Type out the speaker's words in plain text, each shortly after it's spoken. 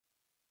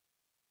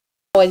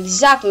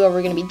exactly what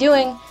we're gonna be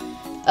doing.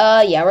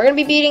 Yeah, we're gonna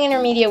be beating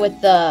Intermediate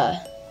with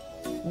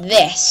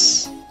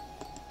this.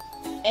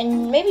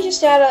 And maybe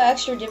just add an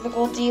extra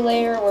difficulty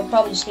layer. We're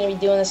probably just gonna be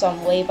doing this on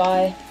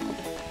layby.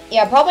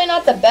 Yeah, probably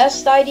not the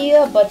best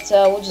idea, but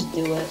we'll just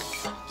do it.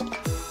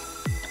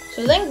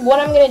 So I think what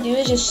I'm gonna do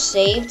is just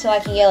save till I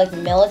can get like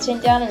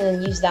Militant down and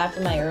then use that for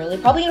my early.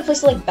 Probably gonna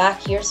place it like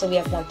back here so we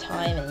have more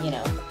time and you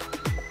know,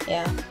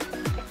 yeah.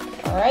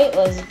 Alright,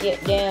 let's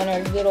get down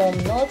our good old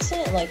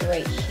Militant, like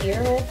right here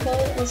we'll put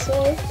it, let's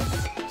say.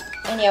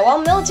 And yeah,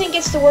 while Militant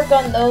gets to work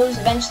on those,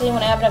 eventually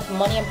when I have enough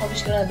money, I'm probably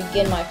just gonna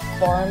begin my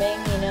farming,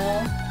 you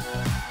know.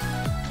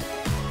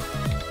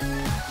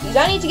 Because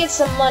I need to get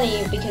some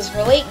money, because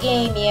for late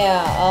game,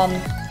 yeah,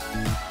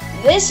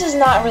 this is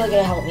not really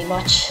gonna help me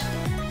much.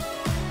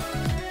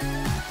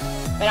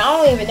 I mean, I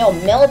don't even know,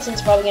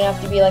 Militant's probably gonna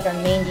have to be like our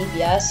main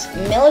DPS.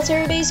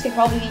 Military base could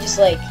probably be just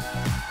like,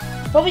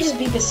 probably just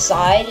be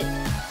beside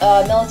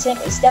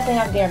Militant. It's definitely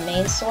not gonna be our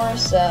main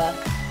source.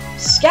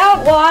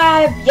 Scout, well,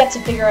 I have yet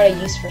to figure out a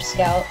use for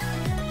Scout.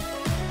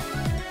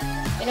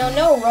 You know,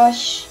 no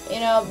rush. You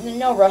know,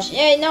 no rush.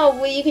 Yeah,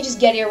 no, you could just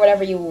get here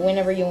whenever you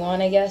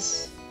want, I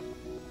guess.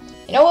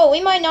 You know what?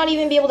 We might not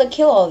even be able to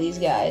kill all these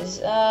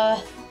guys.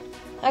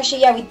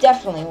 Actually, yeah, we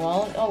definitely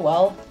won't. Oh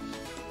well.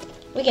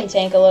 We can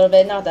tank a little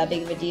bit, not that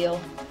big of a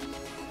deal.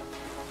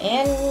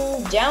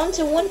 And down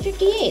to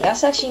 158.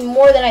 That's actually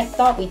more than I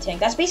thought we'd tank.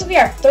 That's basically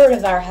our third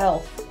of our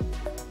health.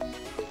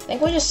 I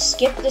think we'll just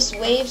skip this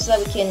wave so that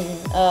we can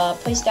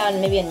place down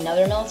maybe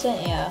another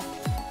Militant. Yeah,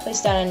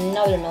 place down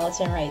another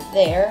Militant right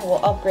there.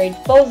 We'll upgrade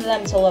both of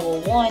them to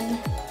level 1.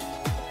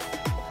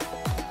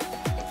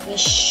 We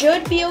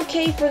should be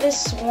okay for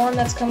this swarm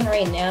that's coming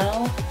right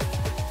now.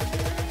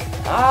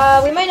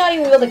 We might not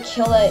even be able to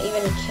kill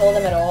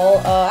them at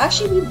all.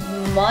 Actually, we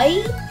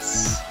might.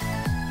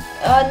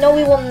 No,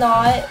 we will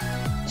not.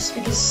 Just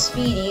because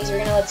speedies, we're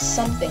gonna let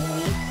something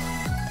leak.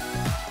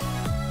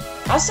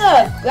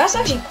 That's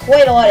actually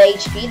quite a lot of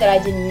HP that I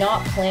did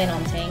not plan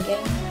on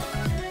tanking.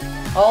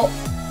 Oh,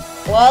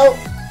 well,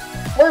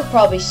 we're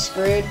probably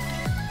screwed.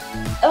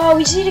 Oh,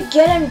 we just need to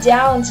get him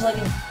down to like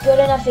a good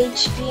enough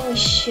HP and we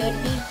should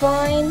be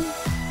fine.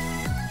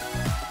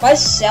 If I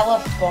sell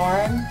a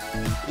farm,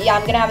 yeah,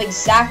 I'm gonna have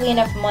exactly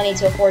enough money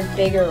to afford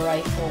bigger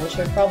rifle, which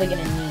we're probably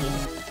gonna need.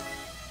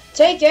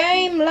 Take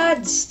aim,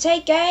 lads!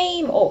 Take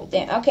aim! Oh,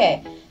 damn,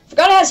 okay.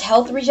 Forgot it has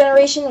health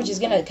regeneration, which is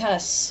gonna kind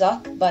of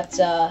suck, but,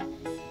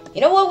 you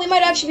know what? We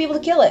might actually be able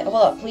to kill it. Hold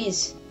up,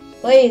 please.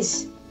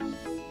 Please.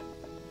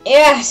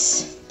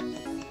 Yes!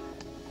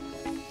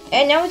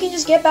 And now we can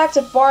just get back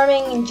to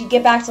farming and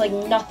get back to, like,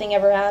 nothing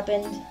ever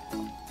happened.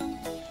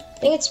 I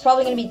think it's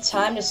probably gonna be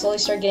time to slowly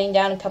start getting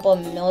down a couple of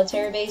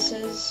military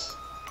bases.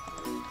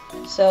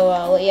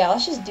 So, yeah,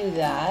 let's just do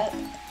that.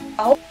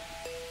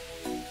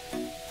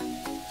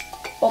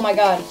 Oh my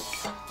god.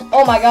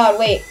 Oh my god,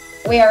 wait.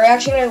 Wait, are we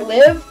actually gonna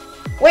live?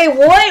 Wait,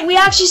 what? We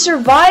actually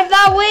survived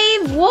that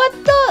wave? What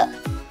the?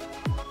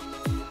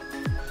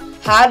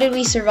 How did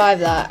we survive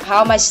that?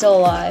 How am I still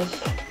alive?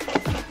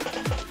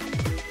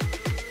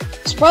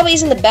 This probably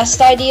isn't the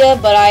best idea,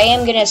 but I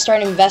am gonna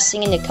start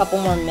investing in a couple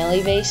more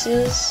melee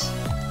bases.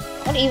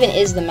 What even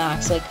is the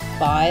max? Like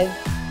 5?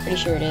 Pretty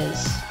sure it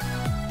is.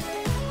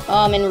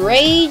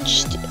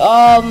 Enraged.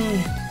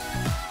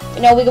 You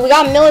know, we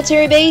got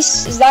military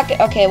base. Is that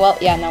okay? Well,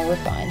 yeah, no, we're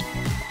fine.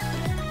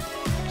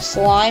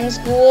 Slime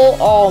School.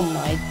 Oh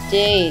my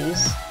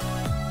days.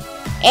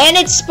 And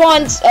it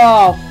spawns.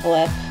 Oh,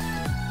 flip.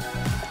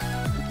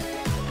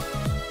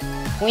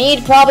 We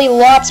need probably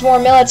lots more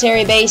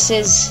military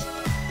bases.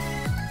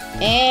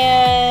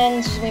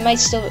 And we might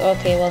still.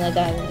 Okay, well, no,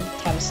 that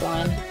have a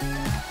slime.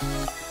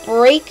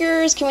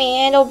 Breakers. Can we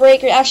handle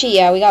breakers? Actually,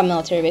 yeah, we got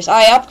military base.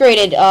 I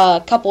upgraded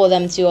a couple of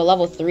them to a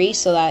level 3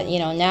 so that, you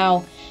know,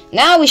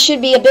 now we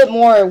should be a bit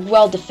more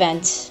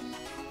well-defended.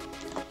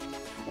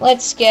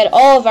 Let's get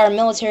all of our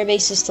military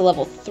bases to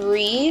level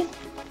 3.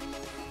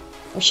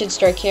 We should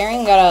start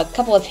carrying. Got a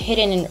couple of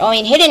hidden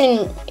and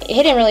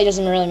hidden really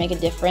doesn't really make a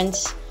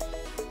difference.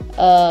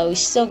 We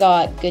still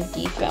got good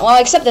defense.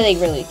 Well, except that they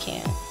really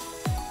can't.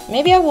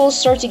 Maybe I will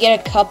start to get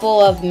a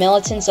couple of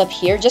militants up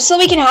here, just so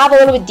we can have a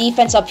little bit of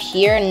defense up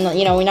here, and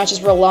you know, we're not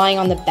just relying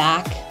on the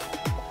back.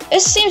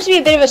 This seems to be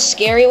a bit of a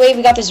scary wave.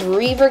 We got this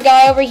Reaver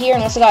guy over here,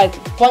 and also got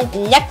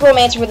a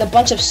Necromancer with a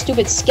bunch of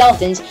stupid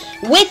skeletons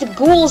with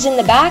ghouls in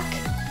the back.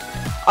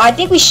 I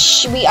think we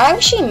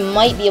actually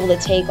might be able to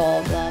take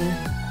all of them.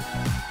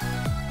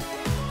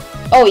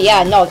 Oh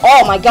yeah, no.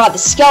 Oh my god, the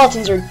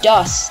skeletons are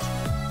dust.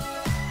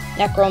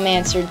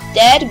 Necromancer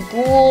dead.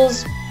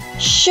 Ghouls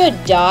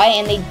should die,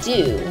 and they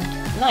do.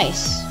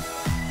 Nice.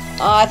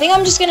 I think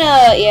I'm just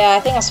gonna, yeah, I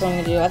think that's what I'm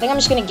gonna do. I think I'm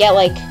just gonna get,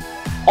 like,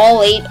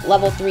 all 8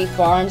 level 3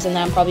 farms, and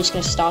then I'm probably just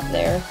gonna stop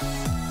there.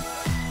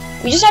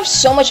 We just have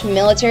so much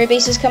military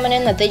bases coming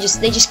in that they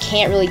just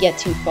can't really get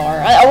too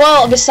far.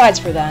 Well, besides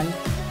for them.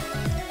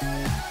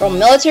 Bro,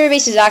 military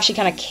base is actually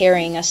kind of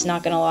carrying us,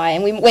 not gonna lie.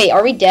 And wait,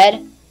 are we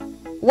dead?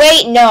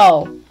 Wait,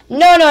 no.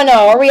 No, no,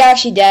 no, are we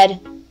actually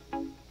dead?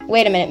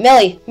 Wait a minute,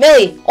 Millie,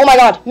 oh my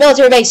god,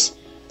 military base.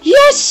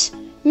 Yes!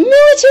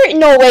 Military.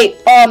 No, wait.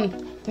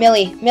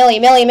 Millie.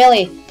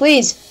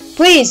 Please.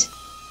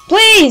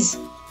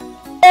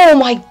 Oh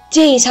my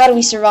days. How do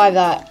we survive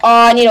that?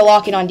 Oh, I need to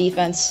lock in on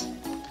defense.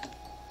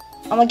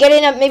 I'm gonna get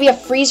in maybe a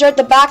freezer at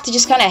the back to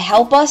just kind of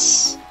help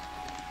us.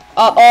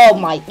 Oh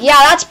my. Yeah,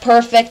 that's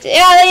perfect.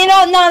 Yeah, you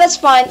know, no, that's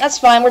fine.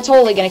 We're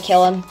totally gonna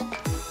kill him.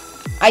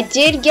 I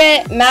did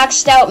get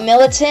maxed out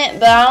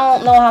militant, but I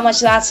don't know how much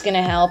that's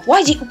gonna help. Why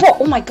is he?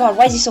 Oh my god,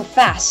 why is he so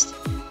fast?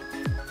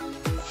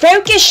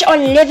 Focus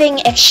on living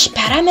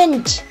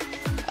experiment.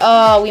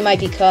 Oh, we might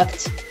be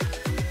cooked.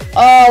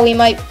 Oh, we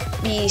might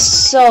be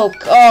so.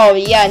 Oh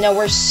yeah, no,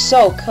 we're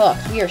so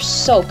cooked. We are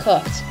so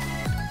cooked.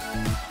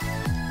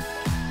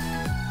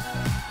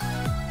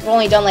 We've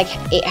only done like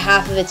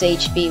half of its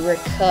HP. We're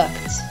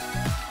cooked.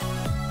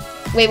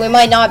 Wait, we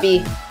might not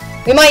be.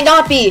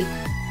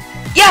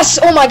 Yes!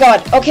 Oh my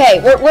god.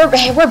 Okay,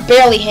 we're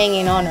barely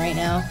hanging on right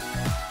now.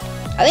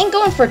 I think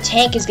going for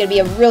tank is gonna be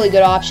a really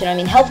good option. I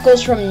mean, health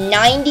goes from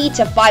 90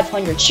 to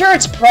 500. Sure,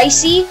 it's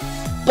pricey,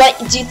 but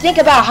do you think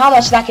about how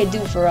much that could do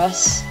for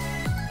us?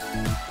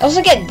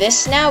 Also get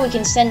this now. We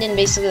can send in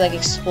basically like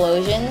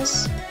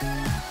explosions.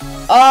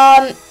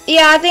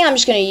 Yeah, I think I'm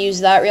just gonna use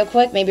that real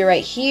quick. Maybe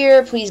right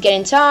here. Please get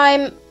in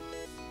time.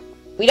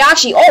 We'd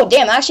actually. Oh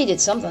damn! That actually did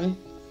something.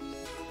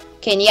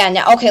 Okay, yeah,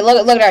 now, okay,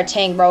 look at our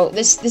tank, bro.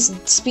 This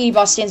speedy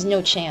boss stands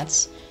no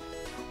chance.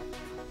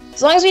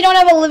 As long as we don't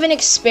have a living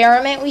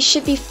experiment, we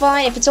should be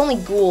fine. If it's only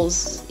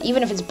ghouls,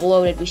 even if it's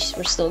bloated, we're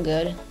still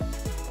good.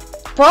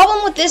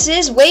 Problem with this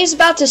is, wave's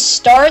about to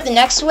start, the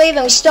next wave,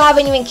 and we still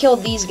haven't even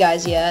killed these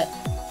guys yet.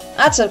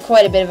 That's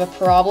quite a bit of a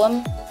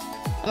problem.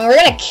 I mean, we're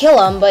gonna kill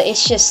them, but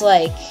it's just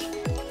like...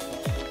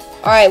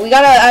 Alright, we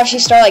gotta actually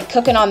start, like,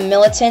 cooking on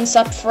militants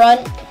up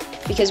front.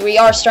 Because we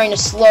are starting to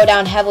slow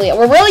down heavily.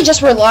 We're really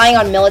just relying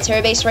on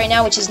military base right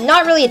now, which is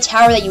not really a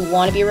tower that you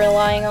want to be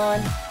relying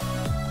on.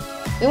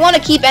 We want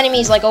to keep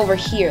enemies like over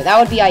here. That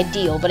would be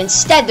ideal, but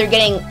instead they're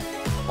getting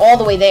all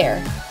the way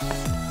there.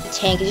 The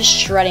tank is just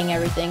shredding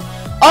everything.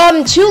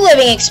 2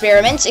 living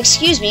experiments.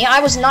 Excuse me, I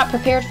was not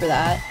prepared for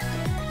that.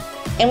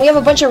 And we have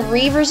a bunch of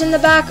reavers in the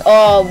back.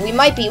 Oh, we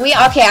might be.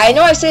 Okay, I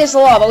know I say this a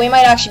lot, but we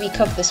might actually be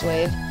cooked this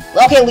wave.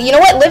 Okay, you know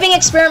what? Living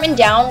experiment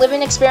down.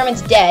 Living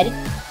experiment's dead.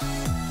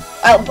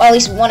 At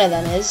least one of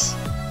them is.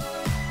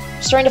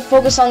 I'm starting to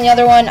focus on the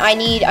other one. I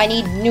need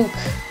nuke.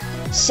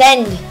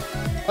 Send.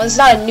 Well, it's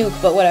not a nuke,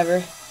 but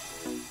whatever.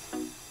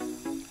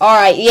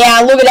 Alright, yeah,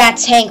 look at that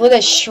tank. Look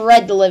at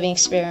shred the living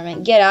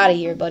experiment. Get out of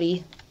here,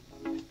 buddy.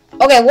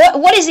 Okay,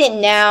 what is it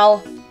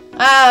now?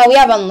 We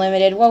have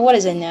unlimited. What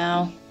is it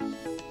now?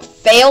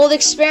 Failed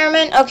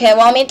experiment? Okay,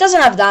 well, I mean, it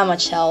doesn't have that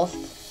much health.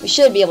 We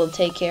should be able to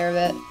take care of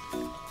it.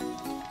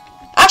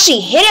 Actually,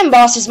 hidden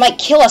bosses might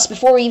kill us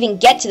before we even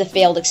get to the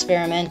failed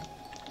experiment.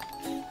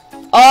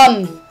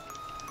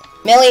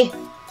 Millie?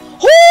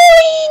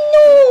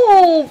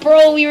 Oh, no!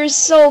 Bro, we were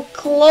so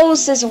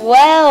close as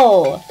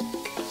well.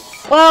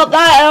 Well,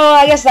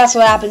 I guess that's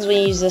what happens when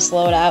you use this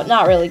loadout.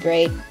 Not really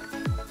great.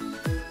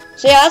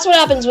 So yeah, that's what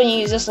happens when you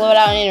use this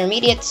loadout in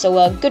Intermediate,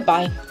 so,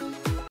 goodbye.